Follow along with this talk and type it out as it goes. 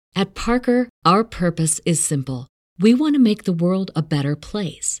At Parker, our purpose is simple. We want to make the world a better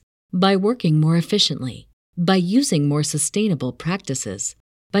place by working more efficiently, by using more sustainable practices,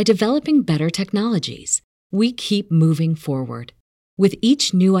 by developing better technologies. We keep moving forward. With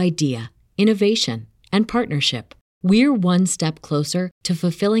each new idea, innovation, and partnership, we're one step closer to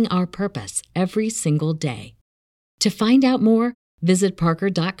fulfilling our purpose every single day. To find out more, visit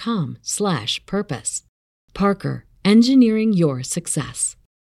parker.com/purpose. Parker, engineering your success.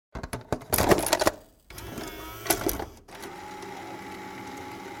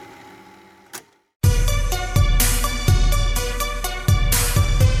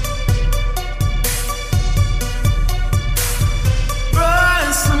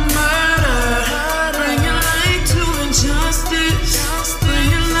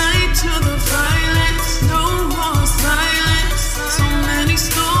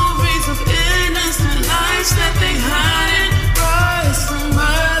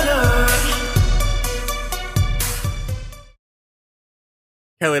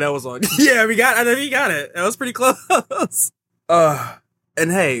 Kelly, that was on. Yeah, I know you got it. That was pretty close.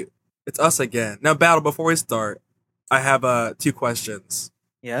 And hey, it's us again. Now, Battle, before we start, I have 2 questions.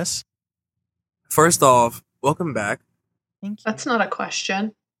 Yes? First off, welcome back. Thank you. That's not a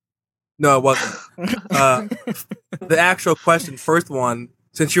question. No, it wasn't. The actual question, first one,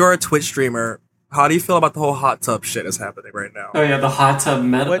 since you're a Twitch streamer, how do you feel about the whole hot tub shit that's happening right now? Oh yeah, the hot tub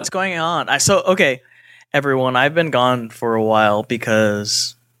meta. What's going on? Okay, everyone, I've been gone for a while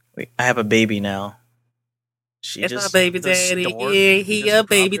because I have a baby now. It's my baby daddy. Yeah, he a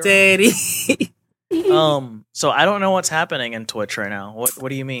baby daddy. So I don't know what's happening in Twitch right now. What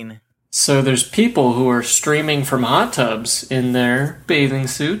do you mean? So there's people who are streaming from hot tubs in their bathing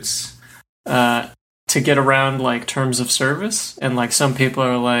suits to get around like terms of service, and like some people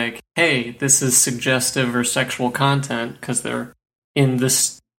are like, "Hey, this is suggestive or sexual content" because they're in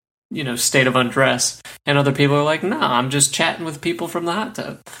this, state of undress, and other people are like, "Nah, I'm just chatting with people from the hot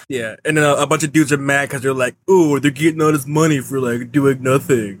tub." Yeah, and then a bunch of dudes are mad because they're like, "Ooh, they're getting all this money for like doing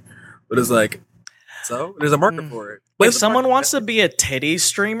nothing," but it's like, so there's a market for it. If someone wants to be a titty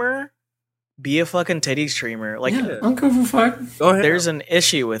streamer, be a fucking titty streamer. Like, yeah, I'm good for fuck. Go ahead. There's an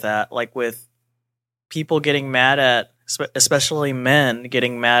issue with that, like with people getting mad at, especially men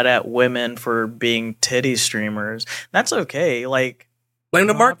getting mad at women for being titty streamers. That's okay. Like, blame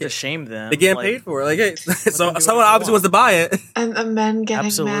the market. To shame them. They getting paid for it. Like, hey, so someone obviously wants to buy it. And the men getting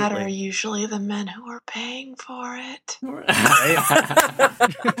Absolutely. mad are usually the men who are paying for it.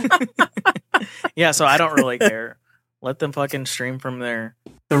 Yeah, so I don't really care. Let them fucking stream from there.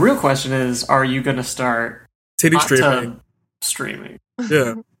 The real question is, are you going to start titty hot streaming? Tub streaming?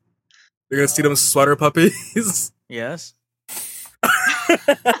 Yeah. You're going to see them sweater puppies? Yes.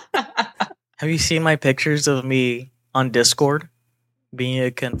 Have you seen my pictures of me on Discord being a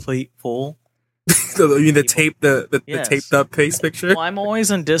complete fool? So you mean the taped up face picture? Well, I'm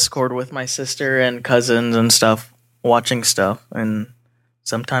always on Discord with my sister and cousins and stuff, watching stuff, and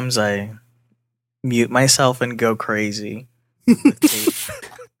sometimes I mute myself and go crazy.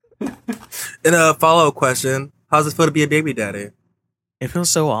 And a follow-up question, how's it feel to be a baby daddy? It feels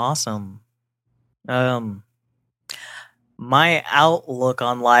so awesome. My outlook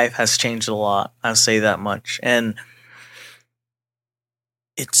on life has changed a lot. I'll say that much. And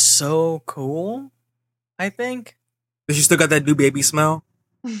it's so cool, I think. Does she still got that new baby smell?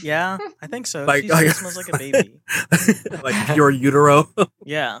 Yeah, I think so. Like, She still smells like a baby. Like your utero?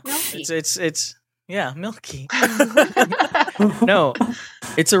 Yeah. Milky. It's yeah, milky. No,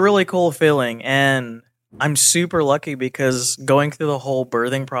 it's a really cool feeling, and I'm super lucky because going through the whole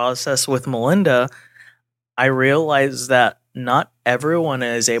birthing process with Melinda, I realized that not everyone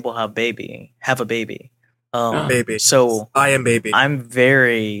is able to have a baby. Baby. So I am baby. I'm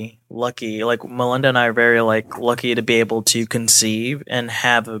very lucky. Like Melinda and I are very lucky to be able to conceive and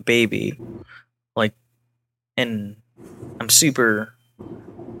have a baby. Like, and I'm super.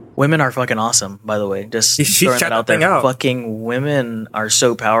 Women are fucking awesome, by the way. Just throwing that out there. Fucking women are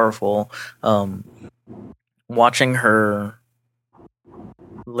so powerful. Watching her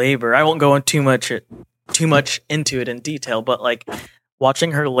labor, I won't go in too much into it in detail, but like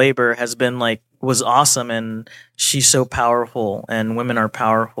watching her labor has been was awesome, and she's so powerful, and women are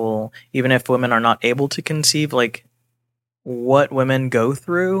powerful, even if women are not able to conceive. Like what women go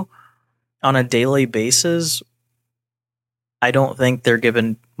through on a daily basis, I don't think they're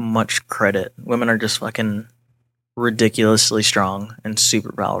given much credit. Women are just fucking ridiculously strong and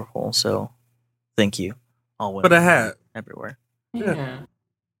super powerful. So thank you, all women. Put a hat everywhere. Yeah.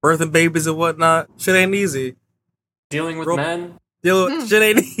 Birthing babies and whatnot, shit ain't easy. Dealing with Real- men, Yo, shit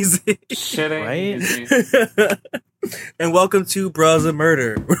ain't easy. Shit ain't Right? easy. And welcome to Bros and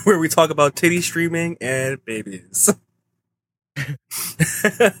Murder, where we talk about titty streaming and babies.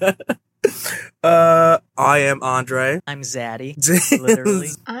 I am Andre. I'm Zaddy. Literally.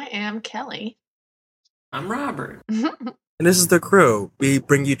 I am Kelly. I'm Robert. And this is The Crew. We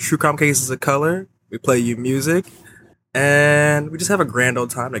bring you true crime cases of color, we play you music, and we just have a grand old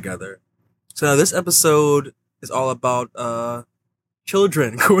time together. So now this episode is all about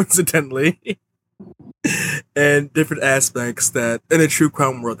children, coincidentally, and different aspects that in a true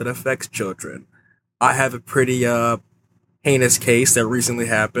crime world that affects children. I have a pretty heinous case that recently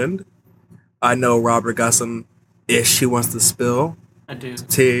happened. I know Robert got some ish he wants to spill. I do.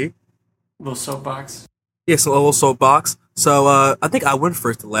 Tea. Little soapbox. Yeah, some little soapbox. So I think I went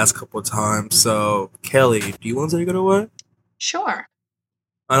first the last couple of times. So Kelly, do you want to take it away? Sure.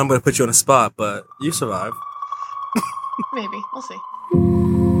 I'm going to put you on the spot, but you survive. Maybe. We'll see.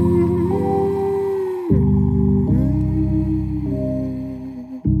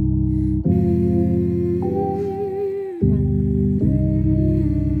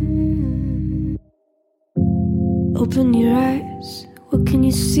 Open your eyes, what can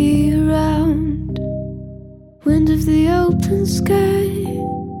you see around? Wind of the open sky,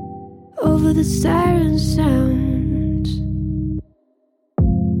 over the siren sound.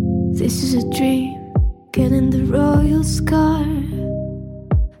 This is a dream, getting the royal scar,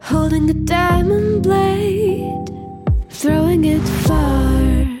 holding a diamond blade, throwing it far.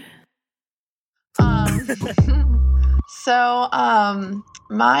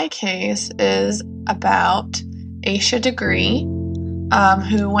 My case is about Aisha Degree,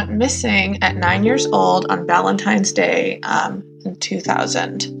 who went missing at 9 years old on Valentine's Day in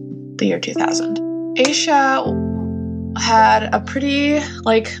 2000, the year 2000. Aisha had a pretty,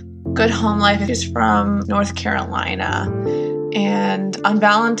 good home life. She's from North Carolina. And on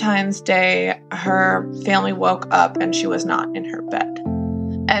Valentine's Day, her family woke up and she was not in her bed.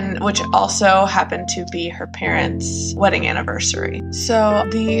 And which also happened to be her parents' wedding anniversary. So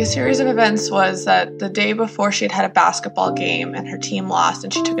the series of events was that the day before she had a basketball game and her team lost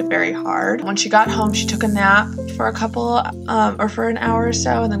and she took it very hard. When she got home, she took a nap for for an hour or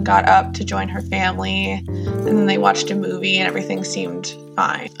so and then got up to join her family. And then they watched a movie and everything seemed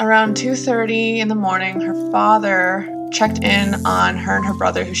fine. Around 2:30 in the morning, her father checked in on her and her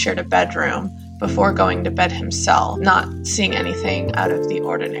brother who shared a bedroom before going to bed himself, not seeing anything out of the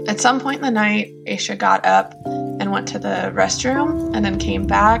ordinary. At some point in the night, Aisha got up and went to the restroom and then came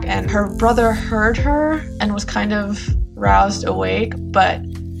back, and her brother heard her and was kind of roused awake, but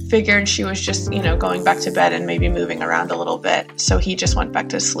figured she was just, going back to bed and maybe moving around a little bit, so he just went back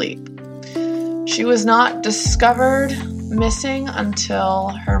to sleep. She was not discovered missing until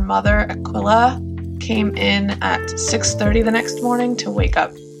her mother, Aquila, came in at 6:30 the next morning to wake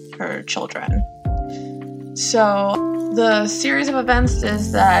up her children. So the series of events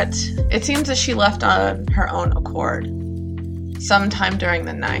is that it seems that she left on her own accord sometime during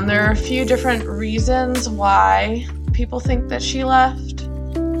the night. There are a few different reasons why people think that she left.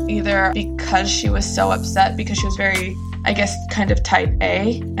 Either because she was so upset because she was very, kind of type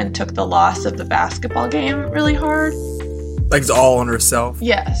A and took the loss of the basketball game really hard. Like it's all on herself?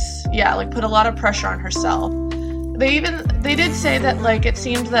 Yes. Yeah, put a lot of pressure on herself. They did say that, it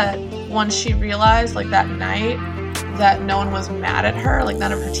seemed that once she realized, that night, that no one was mad at her,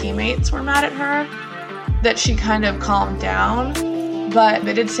 none of her teammates were mad at her, that she kind of calmed down. But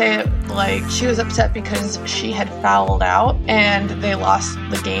they did say, she was upset because she had fouled out and they lost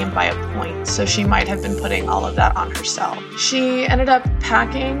the game by a point. So she might have been putting all of that on herself. She ended up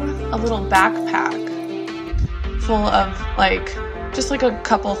packing a little backpack full of, just a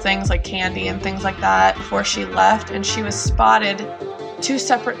couple things like candy and things like that before she left, and she was spotted 2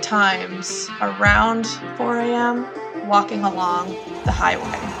 separate times around 4 a.m. walking along the highway.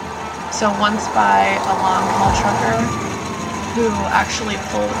 So once by a long-haul trucker who actually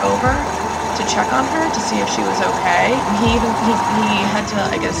pulled over to check on her to see if she was okay. He had to,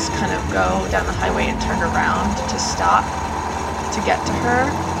 kind of go down the highway and turn around to stop to get to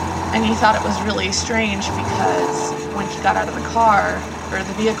her. And he thought it was really strange because when he got out of the car or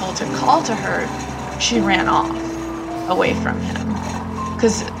the vehicle to call to her, she ran off away from him.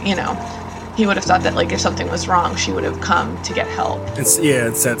 Because, he would have thought that, if something was wrong, she would have come to get help. And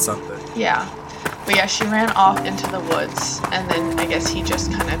said something. Yeah. But yeah, she ran off into the woods, and then he just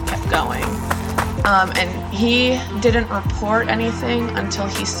kind of kept going. And he didn't report anything until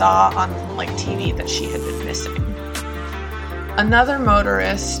he saw on, TV that she had been missing. Another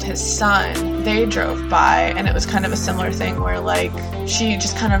motorist, his son, they drove by, and it was kind of a similar thing where, she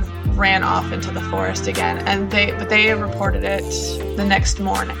just kind of ran off into the forest again. And they reported it the next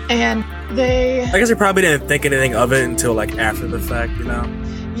morning. And I guess they probably didn't think anything of it until like after the fact, you know?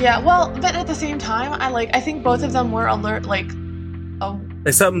 Yeah, well, but at the same time, I think both of them were alert, like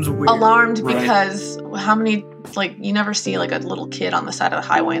something's weird. Alarmed Right. because how many, like, you never see like a little kid on the side of the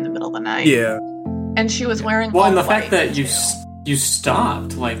highway in the middle of the night. Yeah. And she was wearing Well, all and the white, fact that too. you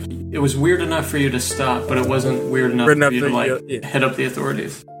stopped, like, it was weird enough for you to stop, but it wasn't weird enough for you to, like, hit up the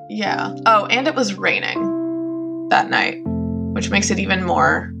authorities. Yeah. Oh, and it was raining that night, which makes it even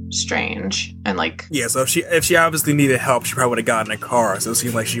more strange. And like, Yeah, so if she obviously needed help, she probably would have gotten in a car. So it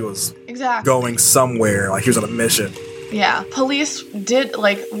seemed like she was exactly. going somewhere, like she was on a mission. Yeah. Police did,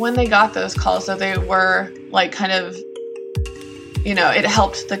 like, when they got those calls, though, they were like kind of, you know, it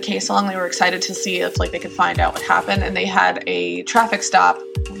helped the case along. They were excited to see if like they could find out what happened, and they had a traffic stop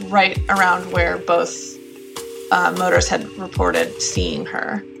right around where both motorists had reported seeing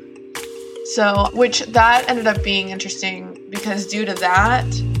her. So, which that ended up being interesting because due to that,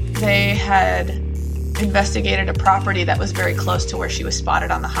 they had investigated a property that was very close to where she was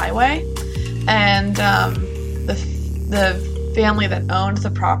spotted on the highway, and the family that owned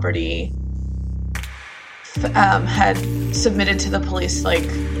the property had submitted to the police like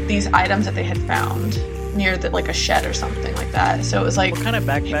these items that they had found near like a shed or something like that. So it was like What kind of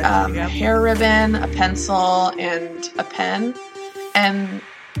backpack did you a have? hair ribbon, a pencil, and a pen. And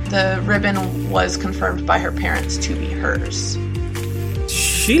the ribbon was confirmed by her parents to be hers.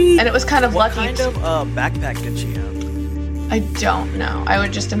 And it was kind of What lucky. kind of backpack did she have? I don't know. I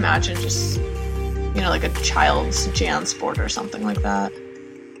would just imagine just, you know, like a child's JanSport or something like that.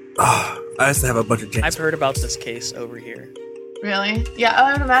 I used to have a bunch of I've heard about this case over here. Really? Yeah,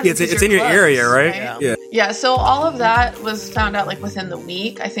 I would imagine. Yeah, it's in your area, right? Yeah. Yeah, so all of that was found out like within the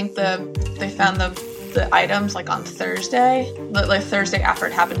week. I think they found the items like on Thursday, like Thursday after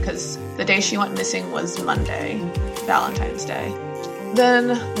it happened, because the day she went missing was Monday, Valentine's Day. Then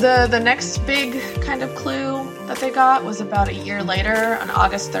the next big kind of clue that they got was about a year later, on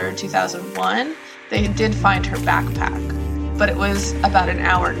August 3rd, 2001. They did find her backpack, but it was about an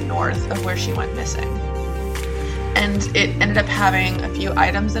hour north of where she went missing. And it ended up having a few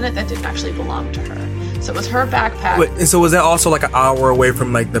items in it that didn't actually belong to her. So it was her backpack. Wait, and so was that also like an hour away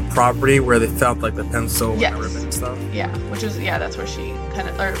from like the property where they found like the pencil Yes. and the ribbon and stuff? Yeah, which is, yeah, that's where she kind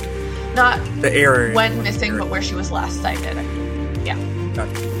of, or not The area. went missing, but where she was last sighted. Yeah.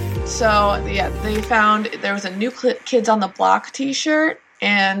 Gotcha. So, yeah, they found there was a New Kids on the Block t-shirt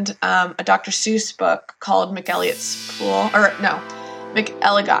and a Dr. Seuss book called McElligot's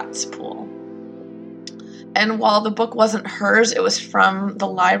Pool. And while the book wasn't hers, it was from the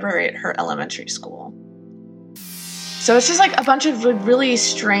library at her elementary school. So it's just like a bunch of really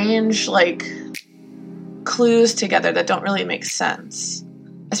strange, like, clues together that don't really make sense.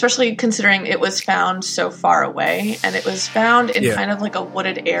 Especially considering it was found so far away, and it was found in kind of like a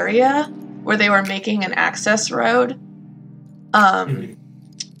wooded area where they were making an access road,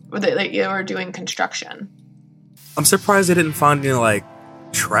 where they were doing construction. I'm surprised they didn't find any like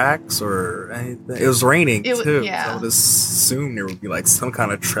tracks or anything. It was raining too, yeah. so I would assume there would be like some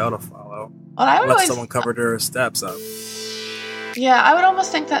kind of trail to follow. Well, I would Unless always, someone covered her steps up. yeah, I would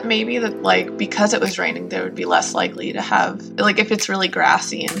almost think that maybe that like because it was raining, they would be less likely to have like if it's really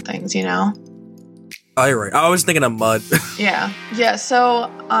grassy and things, you know. Oh, you're right. I was thinking of mud. Yeah. So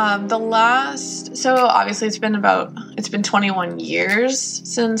so obviously it's been 21 years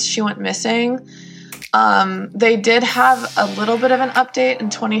since she went missing. They did have a little bit of an update in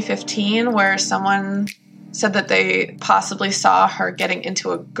 2015 where someone said that they possibly saw her getting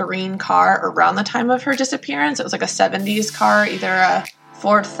into a green car around the time of her disappearance. It was like a 70s car, either a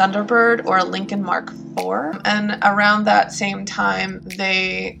Ford Thunderbird or a Lincoln Mark IV. And around that same time,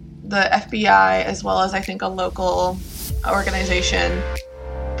 the FBI, as well as I think a local organization,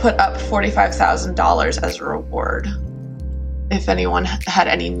 put up $45,000 as a reward if anyone had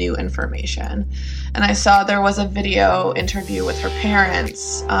any new information. And I saw there was a video interview with her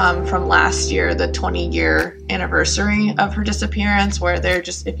parents from last year, the 20-year anniversary of her disappearance, where they're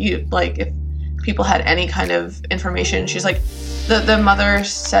just, if people had any kind of information, she's like, the mother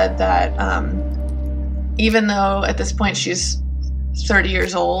said that even though at this point she's 30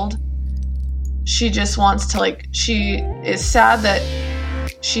 years old, she just wants to, like, she is sad that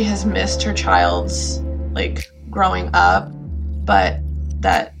she has missed her child's, like, growing up, but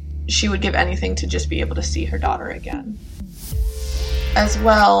that she would give anything to just be able to see her daughter again. As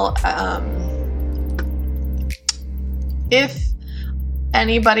well, if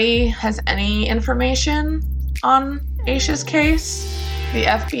anybody has any information on Aisha's case, the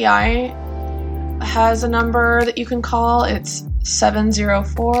FBI has a number that you can call. It's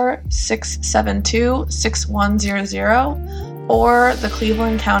 704-672-6100, or the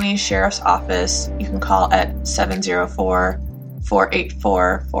Cleveland County Sheriff's Office. You can call at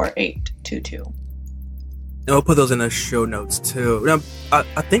 704-484-4822. And we'll put those in the show notes too. Now,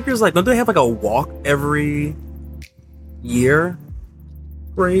 I think there's like, don't they have like a walk every year?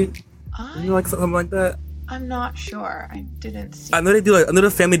 Right? Like something like that. I'm not sure. I didn't see. I know they do. Like, I know the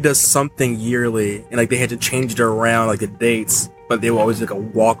family does something yearly, and like they had to change it around, like the dates. But they will always do like a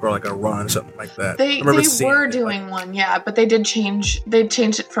walk or like a run or something like that. They were doing one, yeah, but they did change. They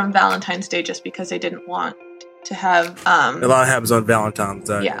changed it from Valentine's Day just because they didn't want to have. A lot happens on Valentine's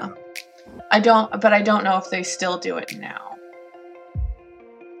Day. Yeah, I don't know if they still do it now.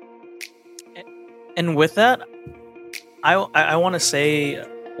 And with that, I want to say,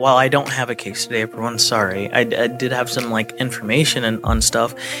 while I don't have a case today, everyone, sorry, I did have some like information on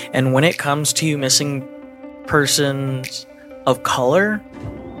stuff. And when it comes to missing persons of color,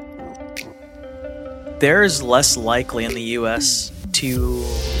 there's less likely in the U.S.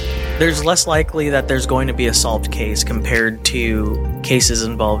 there's less likely that there's going to be a solved case compared to cases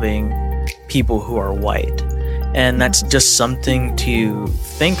involving people who are white. And that's just something to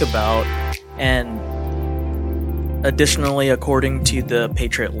think about. And additionally, according to the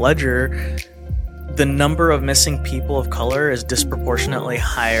Patriot Ledger, the number of missing people of color is disproportionately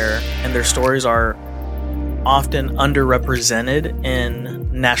higher, and their stories are often underrepresented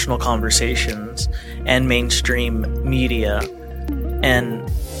in national conversations and mainstream media. And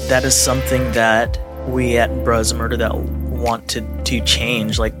that is something that we at Bros Murder that want to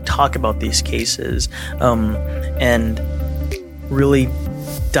change, like talk about these cases, and really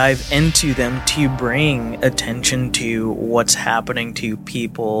dive into them to bring attention to what's happening to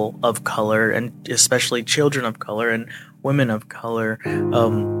people of color, and especially children of color and women of color,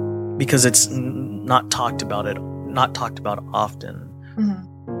 because it's not talked about often.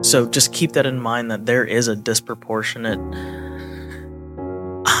 Mm-hmm. So just keep that in mind, that there's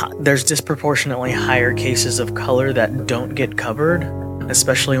disproportionately higher cases of color that don't get covered,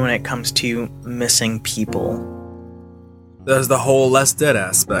 especially when it comes to missing people. There's the whole less dead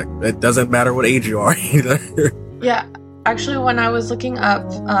aspect. It doesn't matter what age you are either. Yeah, actually, when I was looking up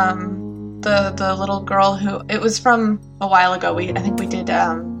the little girl who, it was from a while ago. I think we did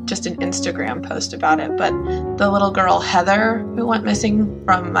just an Instagram post about it. But the little girl Heather who went missing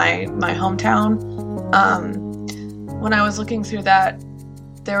from my hometown. When I was looking through that,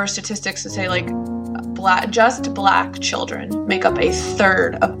 there were statistics that say like just black children make up a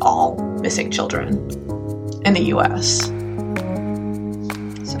third of all missing children in the U.S.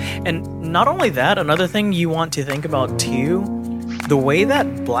 And not only that, another thing you want to think about too, the way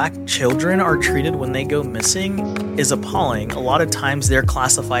that black children are treated when they go missing is appalling. A lot of times they're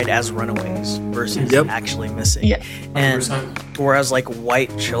classified as runaways versus actually missing. Yeah. And whereas like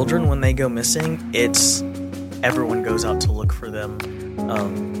white children, when they go missing, it's everyone goes out to look for them.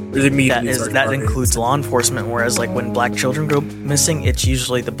 That includes law enforcement, whereas like when black children go missing, it's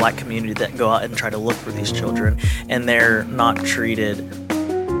usually the black community that go out and try to look for these children, and they're not treated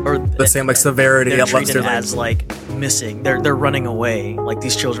or the same like severity. They're treated as like missing. They're running away. Like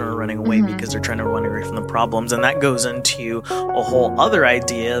these children are running away because they're trying to run away from the problems, and that goes into a whole other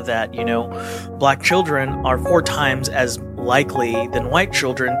idea that, you know, black children are 4 times as likely than white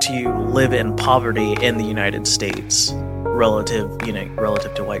children to live in poverty in the United States relative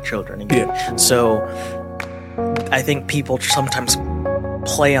to white children. Yeah. So I think people sometimes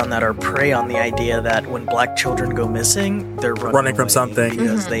play on that or prey on the idea that when black children go missing, they're running from something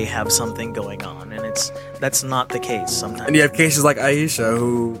because they have something going on, and that's not the case sometimes. And you have cases like Aisha,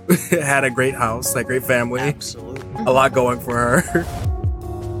 who had a great house, like great family, absolutely, a lot going for her.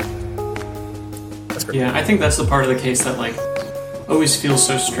 That's great. Yeah, I think that's the part of the case that like always feels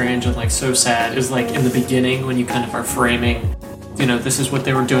so strange and like so sad, is like in the beginning when you kind of are framing, you know, this is what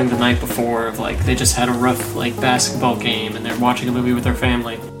they were doing the night before, of like they just had a rough like basketball game and they're watching a movie with their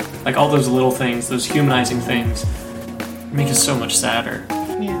family. Like all those little things, those humanizing things, make it so much sadder.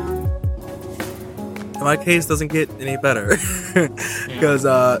 Yeah. My case doesn't get any better because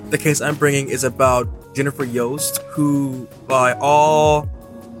the case I'm bringing is about Jennifer Yost, who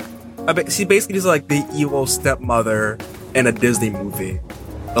she basically is like the evil stepmother in a Disney movie,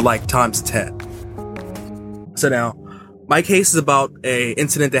 but like times 10. So now, my case is about a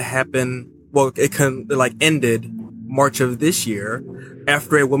incident that happened. Well, it ended March of this year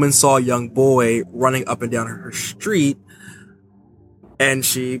after a woman saw a young boy running up and down her street, and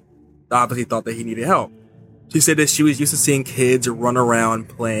she obviously thought that he needed help. She said that she was used to seeing kids run around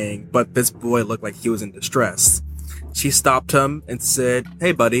playing, but this boy looked like he was in distress. She stopped him and said,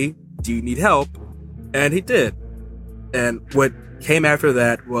 "Hey, buddy, do you need help?" And he did. And what came after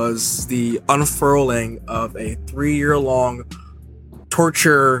that was the unfurling of a 3-year-long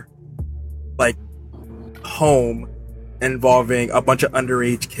torture, like, home involving a bunch of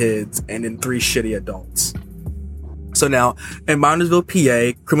underage kids and then 3 shitty adults. So now, in Moundsville,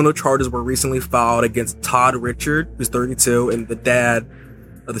 PA, criminal charges were recently filed against Todd Richard, who's 32, and the dad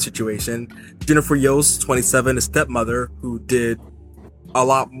of the situation. Jennifer Yost, 27, the stepmother, who did a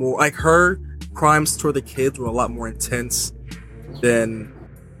lot more, like, her crimes toward the kids were a lot more intense than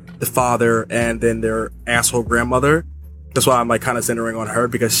the father and then their asshole grandmother. That's why I'm, like, kind of centering on her,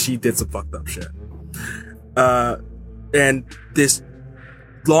 because she did some fucked up shit. And this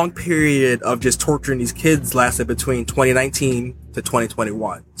long period of just torturing these kids lasted between 2019 to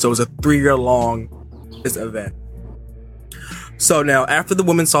 2021. So it was a 3-year long event. So now, after the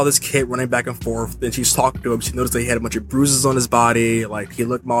woman saw this kid running back and forth, then she's talking to him. She noticed that he had a bunch of bruises on his body, like he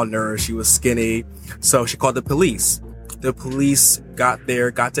looked malnourished, he was skinny. So she called the police. The police got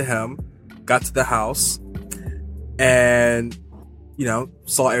there, got to him, got to the house, and, you know,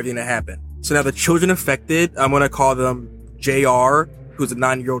 saw everything that happened. So now the children affected, I'm going to call them JR, who's a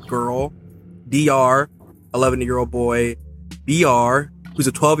 9-year-old girl, DR, 11-year-old boy, BR, who's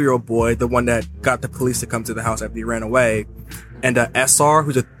a 12-year-old boy, the one that got the police to come to the house after he ran away, and SR,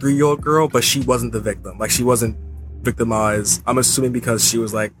 who's a 3-year-old girl, but she wasn't the victim. Like, she wasn't victimized, I'm assuming because she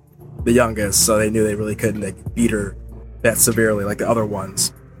was, like, the youngest, so they knew they really couldn't, like, beat her that severely like the other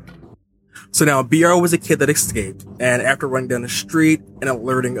ones. So now, BR was a kid that escaped, and after running down the street and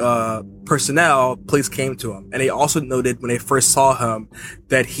alerting personnel, police came to him. And they also noted when they first saw him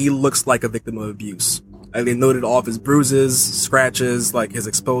that he looks like a victim of abuse. Like, they noted all of his bruises, scratches, like his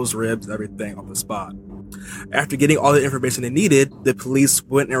exposed ribs, everything on the spot. After getting all the information they needed, the police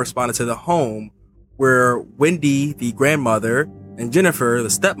went and responded to the home, where Wendy, the grandmother, and Jennifer, the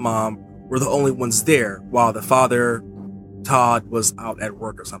stepmom, were the only ones there, while the father, Todd, was out at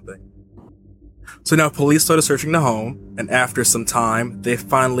work or something. So now police started searching the home, and after some time, they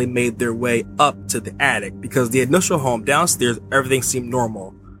finally made their way up to the attic, because the initial home downstairs, everything seemed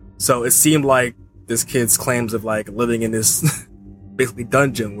normal. So it seemed like this kid's claims of, like, living in this basically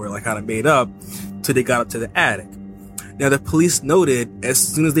dungeon were, like, kind of made up, till they got up to the attic. Now, the police noted as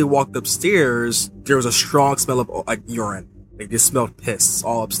soon as they walked upstairs, there was a strong smell of, like, urine. They just smelled piss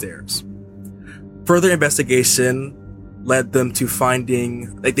all upstairs. Further investigation led them to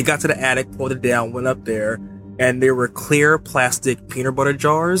finding, like, they got to the attic, pulled it down, went up there, and there were clear plastic peanut butter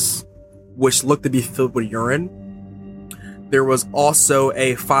jars, which looked to be filled with urine. There was also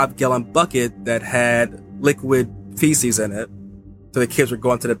a 5-gallon bucket that had liquid feces in it. So the kids were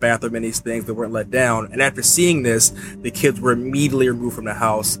going to the bathroom and these things that weren't let down. And after seeing this, the kids were immediately removed from the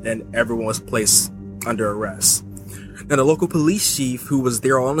house and everyone was placed under arrest. Now, the local police chief who was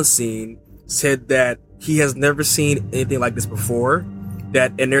there on the scene said that he has never seen anything like this before,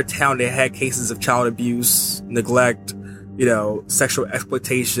 that in their town they had cases of child abuse, neglect, you know, sexual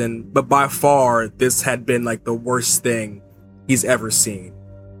exploitation, but by far this had been like the worst thing he's ever seen.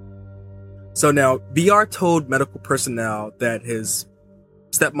 So now, BR told medical personnel that his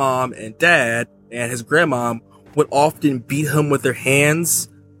stepmom and dad and his grandmom would often beat him with their hands,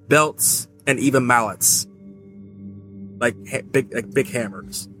 belts, and even mallets. Like big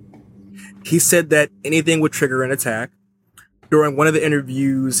hammers. He said that anything would trigger an attack. During one of the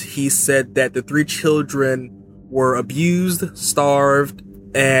interviews, he said that the 3 children were abused, starved,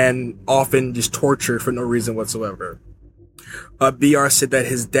 and often just tortured for no reason whatsoever. BR said that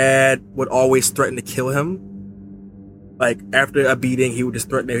his dad would always threaten to kill him. Like, after a beating, he would just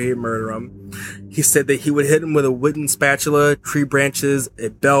threaten that he would murder him. He said that he would hit him with a wooden spatula, tree branches, a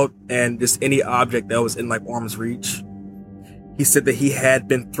belt, and just any object that was in, like, arm's reach. He said that he had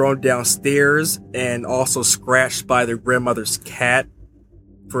been thrown downstairs and also scratched by their grandmother's cat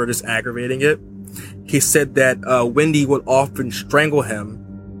for just aggravating it. He said that Wendy would often strangle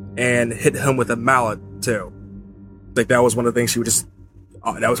him and hit him with a mallet too. Like, that was one of the things she would just,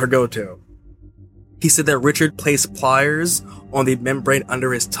 that was her go-to. He said that Richard placed pliers on the membrane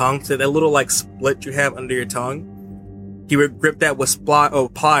under his tongue, so that little, like, split you have under your tongue. He would grip that with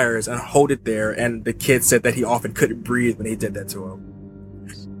pliers and hold it there, and the kid said that he often couldn't breathe when he did that to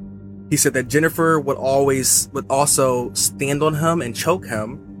him. He said that Jennifer would also stand on him and choke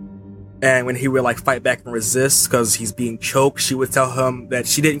him, and when he would, like, fight back and resist because he's being choked, she would tell him that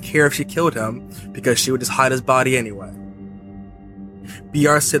she didn't care if she killed him because she would just hide his body anyway.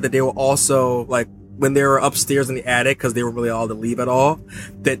 BR said that they were also, like, when they were upstairs in the attic, because they weren't really allowed to leave at all,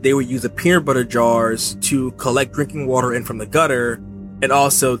 that they would use the peanut butter jars to collect drinking water in from the gutter and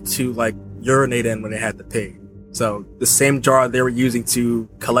also to, like, urinate in when they had to pee. So the same jar they were using to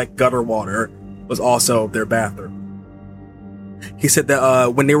collect gutter water was also their bathroom. He said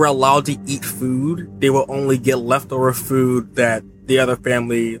that when they were allowed to eat food, they would only get leftover food that the other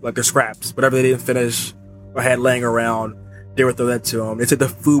family, like their scraps, whatever they didn't finish or had laying around, they would throw that to them. They said the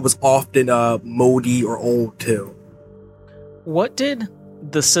food was often moldy or old too. What did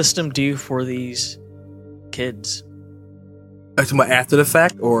the system do for these kids? After the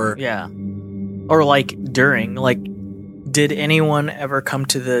fact, or Yeah. Or like during, like, did anyone ever come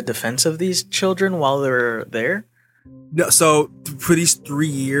to the defense of these children while they were there? no? So for these 3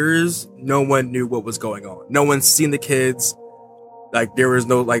 years, no one knew what was going on. No one's seen the kids. Like there was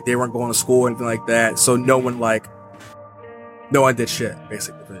no like they weren't going to school or anything like that. So no one did shit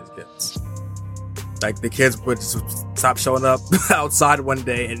basically for these kids. Like the kids would just stop showing up outside one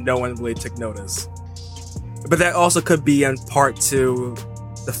day and no one really took notice. But that also could be in part to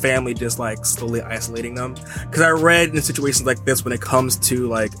the family just like slowly isolating them. Because I read in situations like this, when it comes to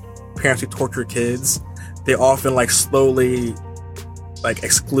like parents who torture kids, they often like slowly like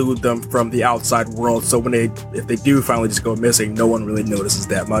exclude them from the outside world. So if they do finally just go missing, no one really notices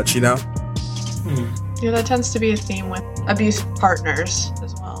that much, you know? Yeah, that tends to be a theme with abusive partners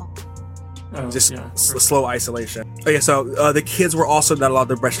as well. Slow isolation. Okay, so the kids were also not allowed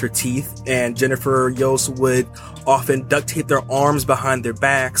to brush their teeth, and Jennifer Yost would often duct tape their arms behind their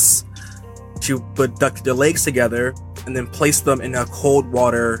backs. She would duct their legs together and then place them in a cold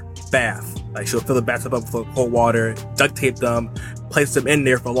water bath. Like she'll fill the bathtub up with cold water, duct tape them, place them in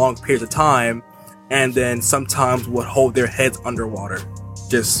there for long periods of time, and then sometimes would hold their heads underwater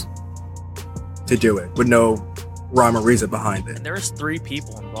just to do it with no rhyme or reason behind it. And there was 3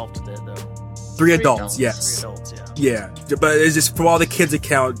 people involved with it, though. 3 adults, yes. 3 adults, yeah. Yeah, but it's just from all the kids'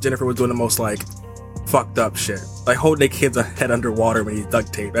 account, Jennifer was doing the most like fucked up shit, like holding their kids' head underwater when he's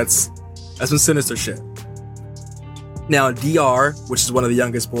duct tape. That's some sinister shit. Now, DR, which is one of the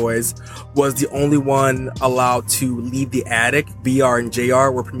youngest boys, was the only one allowed to leave the attic. BR and JR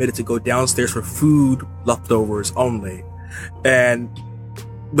were permitted to go downstairs for food leftovers only, and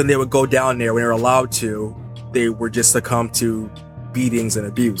when they would go down there, when they were allowed to, they were just succumb to beatings and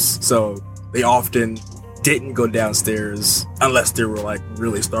abuse. So they often didn't go downstairs unless they were like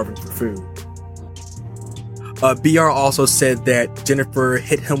really starving for food. BR also said that Jennifer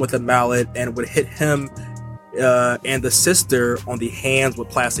hit him with a mallet and would hit him and the sister on the hands with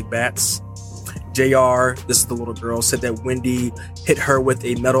plastic bats. JR, this is the little girl, said that Wendy hit her with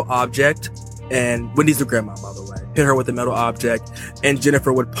a metal object, and Wendy's the grandma, by the way, hit her with a metal object, and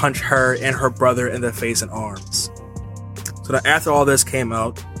Jennifer would punch her and her brother in the face and arms. So now after all this came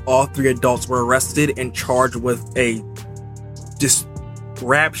out, all 3 adults were arrested and charged with a just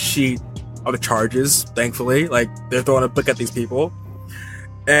rap sheet of the charges, thankfully. Like, they're throwing a book at these people.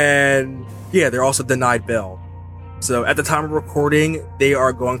 And yeah, they're also denied bail. So at the time of recording, they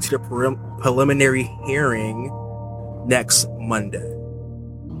are going to the preliminary hearing next Monday.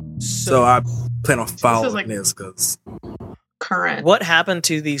 So I plan on following this because Current. What happened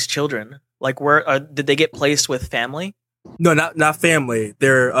to these children? Like, where did they get placed with family? no, not family.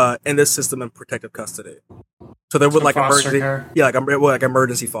 They're in this system in protective custody. So they're with like foster emergency, care? yeah, like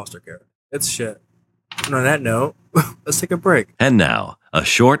emergency foster care. It's shit. And on that note, let's take a break. And now, a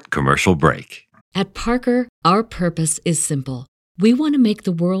short commercial break. At Parker, our purpose is simple. We want to make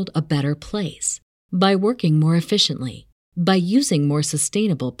the world a better place by working more efficiently, by using more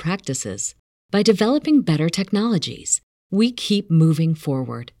sustainable practices, by developing better technologies. We keep moving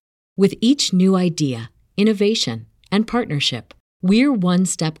forward. With each new idea, innovation, and partnership, we're one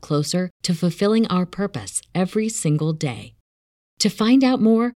step closer to fulfilling our purpose every single day. To find out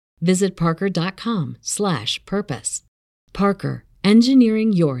more, visit parker.com/purpose. Parker,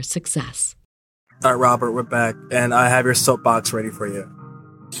 engineering your success. All right, Robert, we're back, and I have your soapbox ready for you.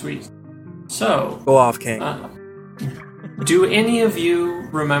 Sweet. So, Go off, King. do any of you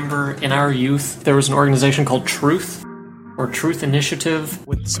remember in our youth there was an organization called Truth or Truth Initiative?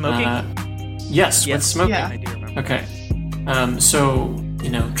 With smoking? Yes, with smoking. Yeah. I do remember. Okay. So,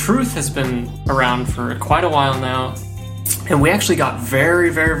 Truth has been around for quite a while now, and we actually got very,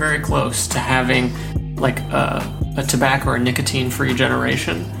 very, very close to having like a tobacco or nicotine-free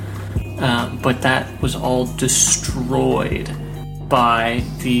generation, but that was all destroyed by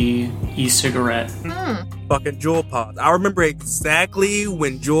the e-cigarette. Fucking Juul Pods. I remember exactly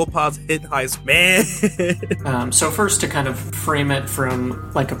when Juul Pods hit heights, man. So first, to kind of frame it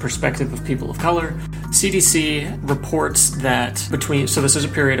from like a perspective of people of color, CDC reports that so this is a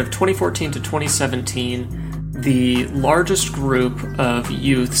period of 2014 to 2017, the largest group of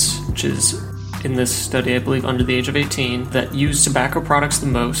youths, which is in this study, I believe, under the age of 18, that used tobacco products the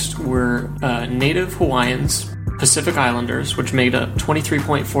most were Native Hawaiians, Pacific Islanders, which made up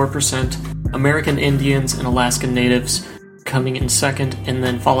 23.4%, American Indians and Alaskan Natives coming in second, and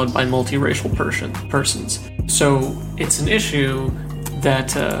then followed by multiracial persons. So it's an issue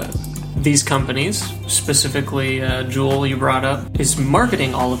that these companies, specifically Juul you brought up, is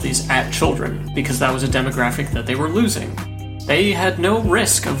marketing all of these at children because that was a demographic that they were losing. They had no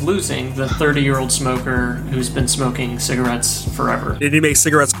risk of losing the 30-year-old smoker who's been smoking cigarettes forever. Did he make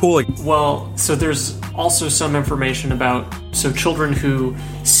cigarettes cool? Well, so there's also some information about children who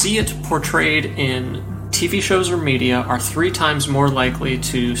see it portrayed in TV shows or media are 3 times more likely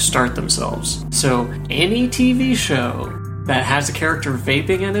to start themselves. So any TV show that has a character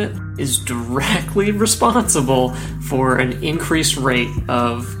vaping in it is directly responsible for an increased rate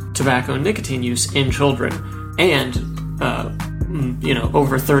of tobacco and nicotine use in children, and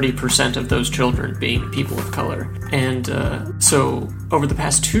over 30% of those children being people of color. And so over the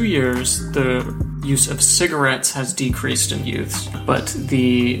past 2 years, the use of cigarettes has decreased in youths, but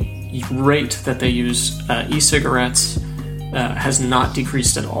the rate that they use e-cigarettes has not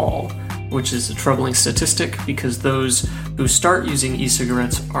decreased at all, which is a troubling statistic because those who start using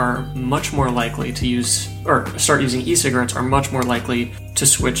e-cigarettes are much more likely to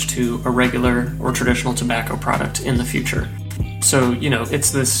switch to a regular or traditional tobacco product in the future. So, it's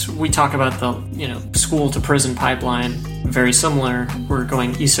this, we talk about the, school to prison pipeline, very similar. We're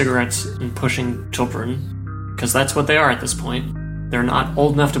going e-cigarettes and pushing children, because that's what they are at this point. They're not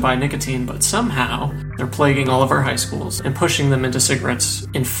old enough to buy nicotine, but somehow they're plaguing all of our high schools and pushing them into cigarettes.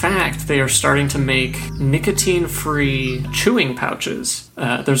 In fact, they are starting to make nicotine-free chewing pouches.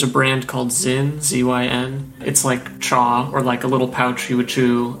 There's a brand called Zyn, Z-Y-N. It's like chaw, or like a little pouch you would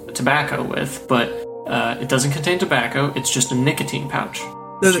chew tobacco with, but it doesn't contain tobacco. It's just a nicotine pouch.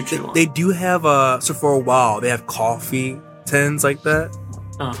 They do have, so for a while, they have coffee tins like that,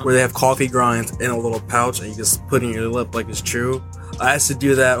 where they have coffee grinds in a little pouch and you just put it in your lip like it's chew. I used to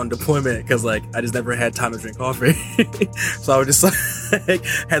do that on deployment because, I just never had time to drink coffee. So I would just,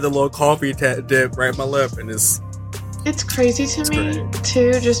 had the little coffee dip right in my lip and just... It's crazy to me, great.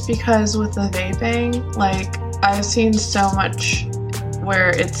 Too, just because with the vaping, I've seen so much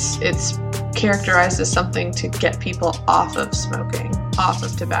where it's characterized as something to get people off of smoking, off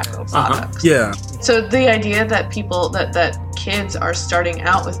of tobacco products. Yeah. So the idea that people, that kids are starting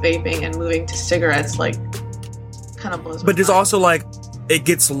out with vaping and moving to cigarettes, kind of blows my But there's mind. also, it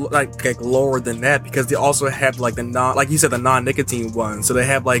gets, lower than that because they also have, the non, like you said, the non-nicotine one. So they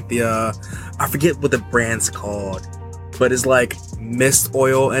have, the, I forget what the brand's called, but it's, mist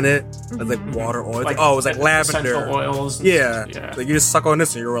oil in it. It's, water oil. It's lavender. Essential oils. Yeah. Yeah. You just suck on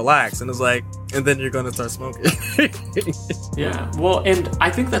this and you relax. And it's and then you're going to start smoking. Yeah, well, and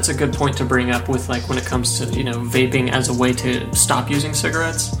I think that's a good point to bring up with when it comes to vaping as a way to stop using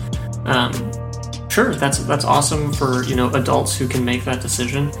cigarettes. Sure, that's awesome for adults who can make that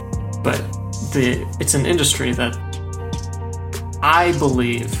decision, but it's an industry that I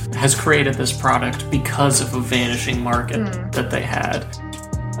believe has created this product because of a vanishing market that they had.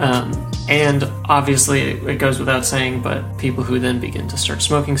 And obviously, it goes without saying, but people who then begin to start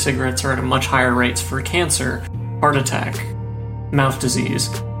smoking cigarettes are at a much higher rates for cancer, heart attack, mouth disease,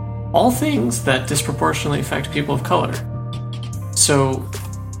 all things that disproportionately affect people of color. So,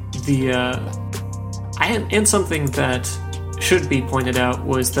 and something that should be pointed out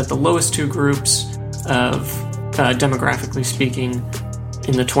was that the lowest 2 groups of, demographically speaking,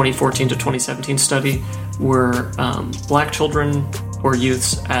 in the 2014 to 2017 study were black children or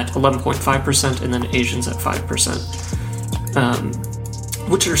youths at 11.5% and then Asians at 5%,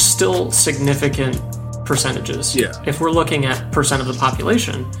 which are still significant percentages. Yeah. If we're looking at percent of the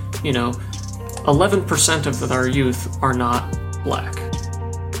population, 11% of our youth are not black,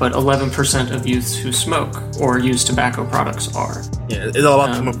 but 11% of youths who smoke or use tobacco products are. Yeah, it's all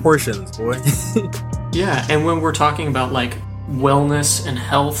about the proportions, boy. Yeah, and when we're talking about wellness and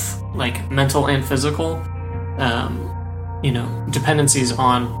health, mental and physical, dependencies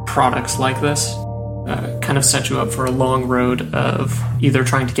on products like this kind of set you up for a long road of either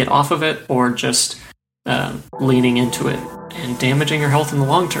trying to get off of it or just leaning into it and damaging your health in the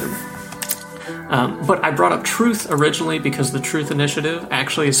long term. But I brought up Truth originally because the Truth Initiative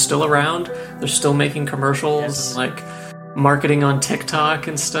actually is still around. They're still making commercials and marketing on TikTok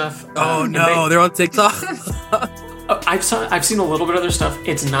and stuff. Oh no, they're on TikTok. I've seen a little bit of their stuff.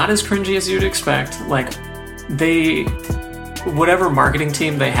 It's not as cringy as you'd expect. Whatever marketing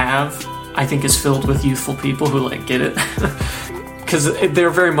team they have, I think is filled with youthful people who get it. Because they're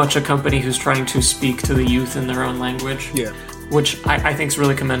very much a company who's trying to speak to the youth in their own language. Yeah. Which I think is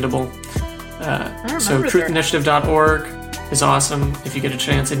really commendable. So truthinitiative.org is awesome if you get a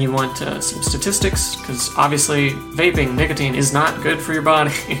chance and you want some statistics, because obviously vaping, nicotine is not good for your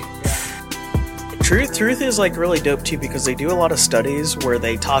body. Truth is like really dope too, because they do a lot of studies where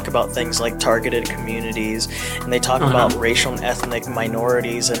they talk about things like targeted communities, and they talk about racial and ethnic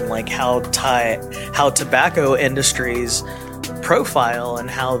minorities, and like how tobacco industries profile and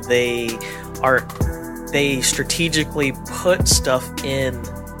how they strategically put stuff in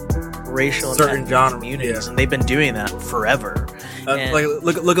racial certain and ethnic genre communities, and they've been doing that forever. Like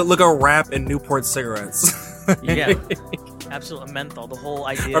look at rap and Newport cigarettes. Yeah. Absolutely, menthol. The whole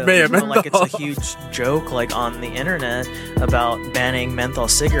idea, Or maybe like it's a menthol. huge joke, like on the internet about banning menthol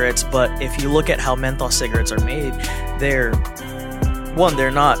cigarettes. But if you look at how menthol cigarettes are made, they're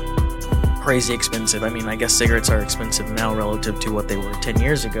not crazy expensive. I mean, I guess cigarettes are expensive now relative to what they were 10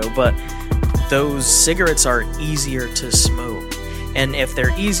 years ago. But those cigarettes are easier to smoke, and if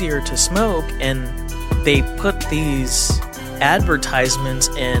they're easier to smoke, and they put these advertisements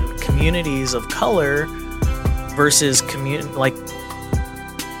in communities of color versus like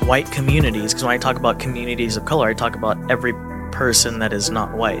white communities, because when I talk about communities of color, I talk about every person that is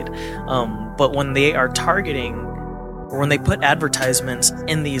not white. But when they are targeting, or when they put advertisements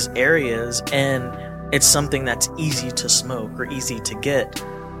in these areas, and it's something that's easy to smoke or easy to get,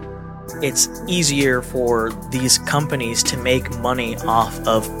 it's easier for these companies to make money off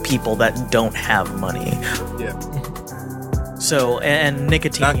of people that don't have money. Yeah. So, and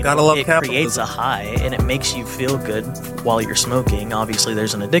nicotine, Gotta love it capitalism. creates a high, and it makes you feel good while you're smoking. Obviously,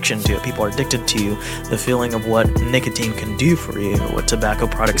 there's an addiction to it. People are addicted to the feeling of what nicotine can do for you, what tobacco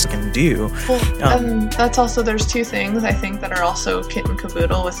products can do. Well, and that's also, there's two things I think that are also kit and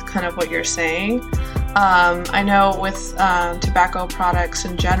caboodle with kind of what you're saying. I know with tobacco products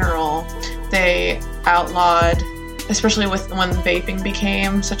in general, they outlawed, especially when vaping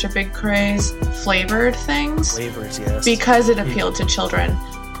became such a big craze, flavored things. Flavors, yes. Because it appealed to children,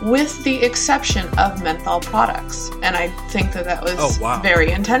 with the exception of menthol products. And I think that was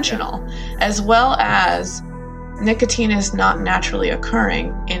very intentional. As well as nicotine is not naturally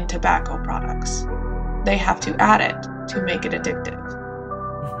occurring in tobacco products. They have to add it to make it addictive.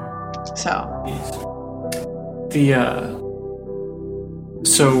 So...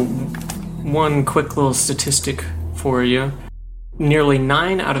 So, one quick little statistic for you. Nearly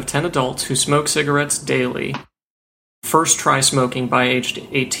 9 out of 10 adults who smoke cigarettes daily first try smoking by age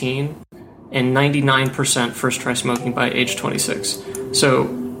 18, and 99% first try smoking by age 26. So,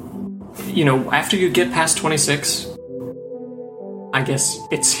 after you get past 26, I guess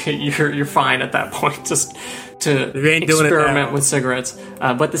you're fine at that point just to experiment with cigarettes.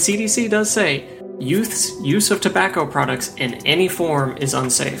 But the CDC does say youth's use of tobacco products in any form is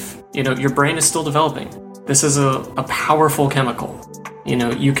unsafe. Your brain is still developing. This is a powerful chemical.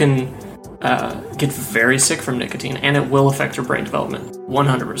 You can get very sick from nicotine, and it will affect your brain development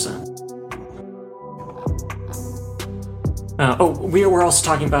 100%. We were also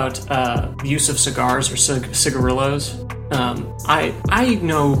talking about the use of cigars or cigarillos. I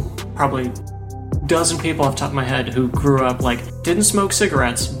know probably a dozen people off the top of my head who grew up didn't smoke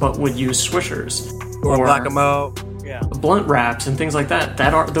cigarettes but would use swishers or black them out, blunt wraps and things like that.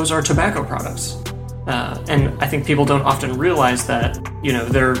 Those are tobacco products. And I think people don't often realize that,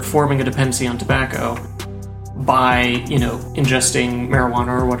 they're forming a dependency on tobacco by, ingesting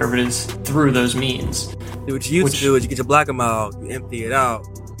marijuana or whatever it is through those means. What you used to do is you get your black and mild, you empty it out,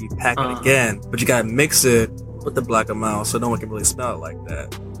 you pack it again, but you gotta mix it with the black and mild so no one can really smell it like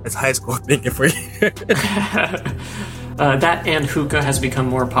that. That's high school thinking for you. That and hookah has become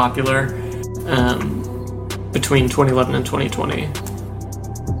more popular between 2011 and 2020.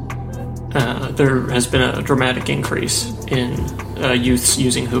 There has been a dramatic increase in youths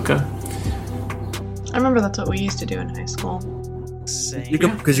using hookah. I remember that's what we used to do in high school. You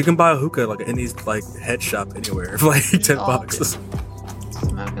can buy a hookah in these head shop anywhere for $10.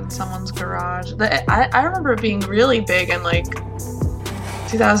 Smoke in someone's garage. I remember it being really big in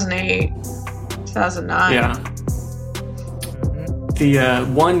 2008, 2009. Yeah. The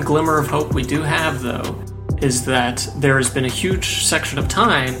one glimmer of hope we do have, though, is that there has been a huge section of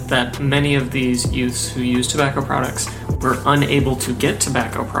time that many of these youths who use tobacco products were unable to get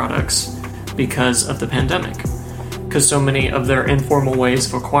tobacco products because of the pandemic. Because so many of their informal ways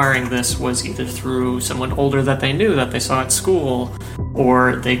of acquiring this was either through someone older that they knew that they saw at school,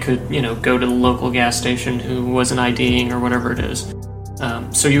 or they could, go to the local gas station who wasn't IDing or whatever it is.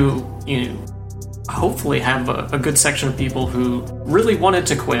 So you hopefully have a good section of people who really wanted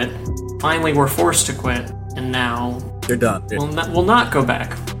to quit, finally were forced to quit, and now they're done. Will not go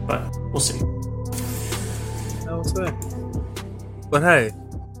back, but we'll see. But hey,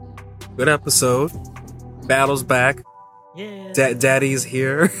 good episode. Battle's back. Yeah. Daddy's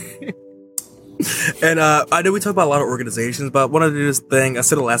here. And I know we talk about a lot of organizations, but one of this thing I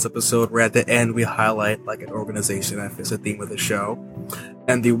said in the last episode where at the end we highlight like an organization that fits the theme of the show.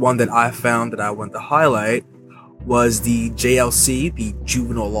 And the one that I found that I want to highlight was the JLC, the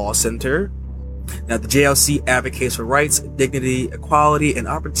Juvenile Law Center. Now, the JLC advocates for rights, dignity, equality, and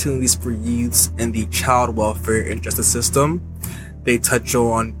opportunities for youths in the child welfare and justice system. They touch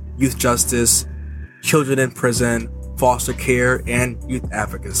on youth justice, children in prison, foster care, and youth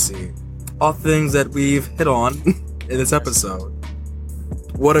advocacy. All things that we've hit on in this episode.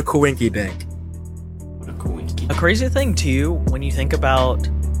 What a coinky dink. A crazy thing too, when you think about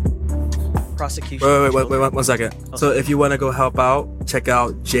prosecution. Wait, 1 second. Okay. So if you want to go help out, check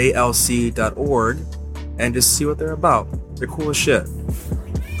out jlc.org and just see what they're about. They're cool as shit.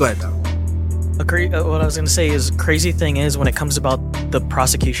 Go ahead, though. What I was going to say is, crazy thing is when it comes about the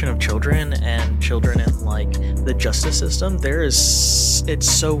prosecution of children and children in like the justice system, it's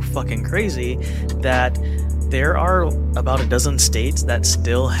so fucking crazy that there are about a dozen states that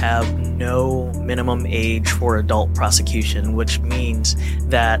still have no minimum age for adult prosecution, which means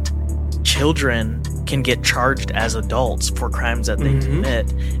that children can get charged as adults for crimes that they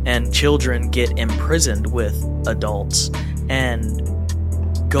commit, and children get imprisoned with adults. And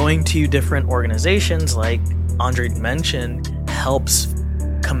going to different organizations, like Andre mentioned, helps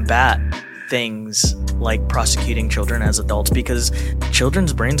combat things like prosecuting children as adults, because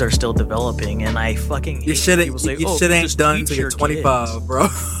children's brains are still developing, and I fucking Your shit ain't done until you're 25, kids. bro.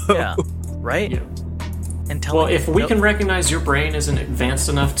 Yeah, right? Yeah. And tell Well, them, if we can recognize your brain isn't advanced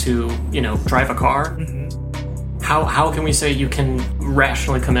enough to, drive a car, how can we say you can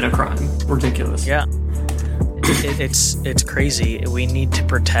rationally commit a crime? Ridiculous. Yeah. It's crazy. We need to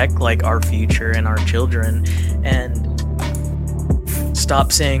protect like our future and our children, and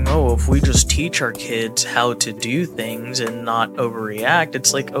stop saying, oh, if we just teach our kids how to do things and not overreact.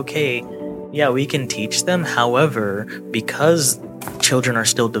 It's like, okay, yeah, we can teach them. However, because children are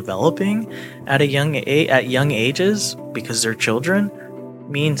still developing at young ages, because they're children,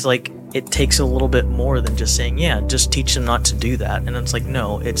 means like it takes a little bit more than just saying, yeah, just teach them not to do that. And it's like,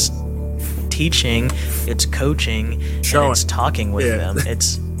 no, it's teaching, it's coaching, and it's talking with them.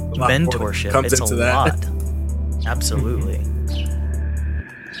 It's mentorship. It's a lot. Absolutely.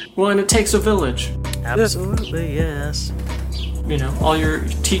 Well, and it takes a village. Absolutely, yes. All your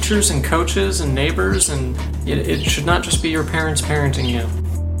teachers and coaches and neighbors, and it should not just be your parents parenting you.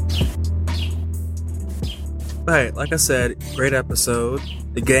 Right, like I said, great episode.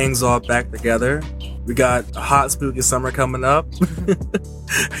 The gang's all back together. We got a hot, spooky summer coming up.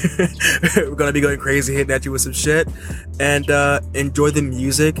 We're gonna be going crazy, hitting at you with some shit. And enjoy the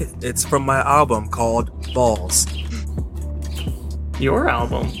music. It's from my album called Balls. Your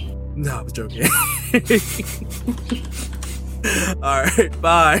album? No, I was joking. Alright,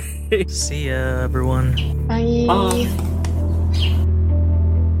 bye. See ya, everyone. Bye. Bye.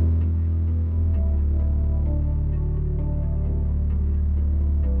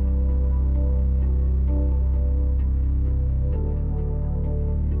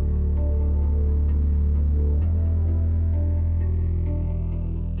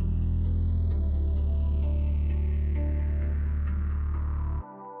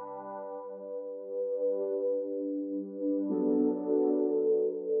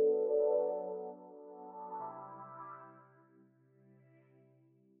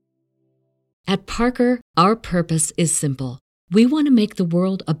 At Parker, our purpose is simple. We want to make the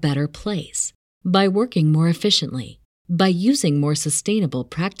world a better place by working more efficiently, by using more sustainable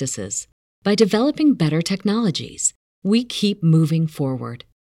practices, by developing better technologies. We keep moving forward.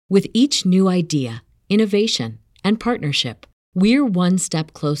 With each new idea, innovation, and partnership, we're one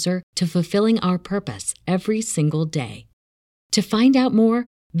step closer to fulfilling our purpose every single day. To find out more,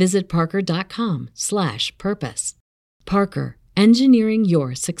 visit parker.com/purpose. Parker, engineering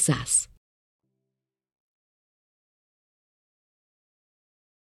your success.